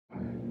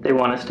They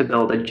want us to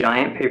build a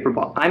giant paper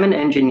ball. I'm an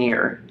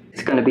engineer.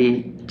 It's going to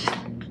be just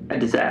a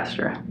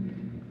disaster.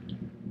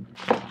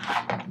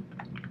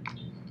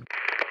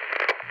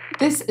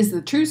 This is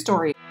the true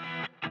story.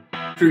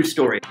 True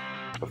story.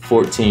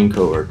 14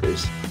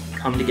 coworkers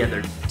Come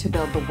together To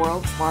build the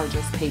world's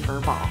largest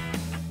paper ball.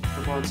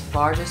 The world's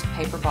largest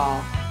paper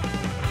ball.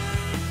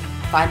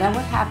 Find out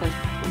what happens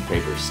when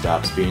paper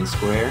stops being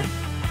square.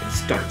 and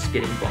starts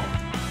getting ball.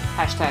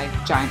 Hashtag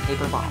giant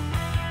paper ball.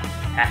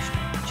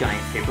 Hashtag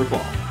giant paper ball.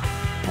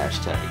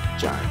 Hashtag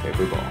giant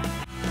paper ball.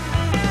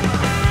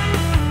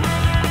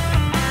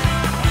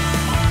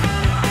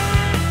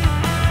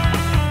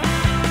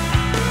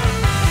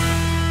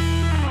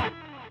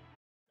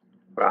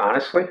 But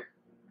honestly,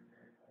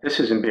 this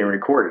isn't being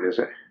recorded, is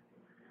it?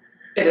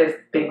 It is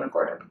being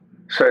recorded.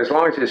 So as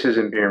long as this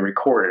isn't being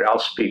recorded, I'll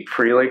speak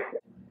freely.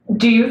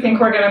 Do you think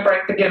we're going to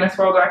break the Guinness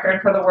World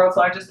Record for the world's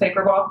largest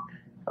paper ball?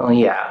 Oh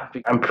yeah,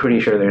 I'm pretty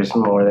sure there's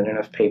more than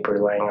enough paper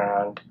laying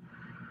around.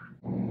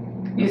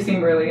 You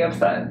seem really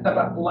upset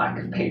about the lack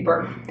of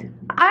paper.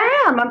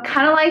 I am. I'm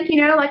kind of like,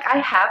 like I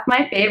have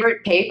my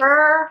favorite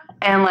paper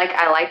and like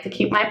I like to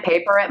keep my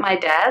paper at my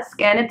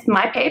desk and it's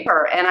my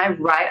paper and I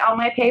write on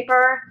my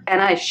paper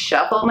and I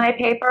shuffle my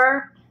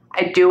paper.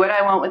 I do what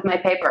I want with my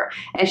paper.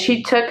 And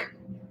she took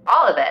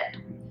all of it.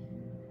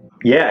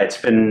 Yeah, it's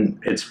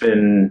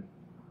been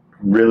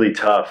really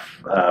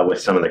tough with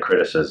some of the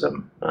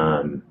criticism.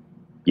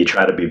 You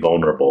try to be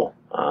vulnerable.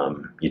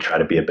 You try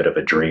to be a bit of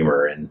a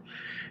dreamer, and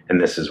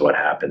this is what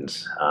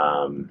happens.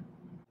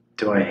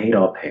 Do I hate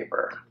all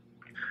paper?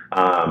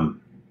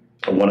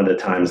 One of the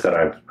times that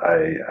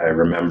I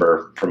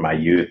remember from my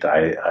youth,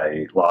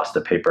 I lost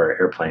a paper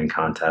airplane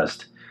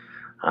contest.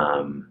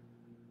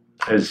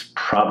 It was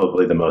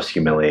probably the most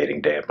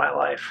humiliating day of my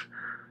life.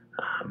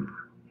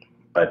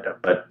 But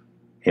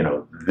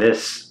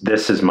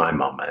this is my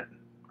moment,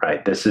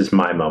 right? This is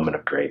my moment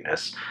of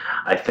greatness.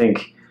 I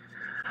think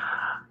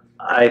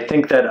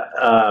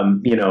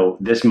that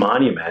this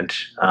monument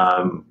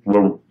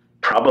will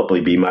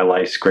probably be my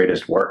life's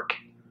greatest work.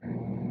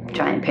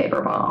 Giant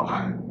paper ball.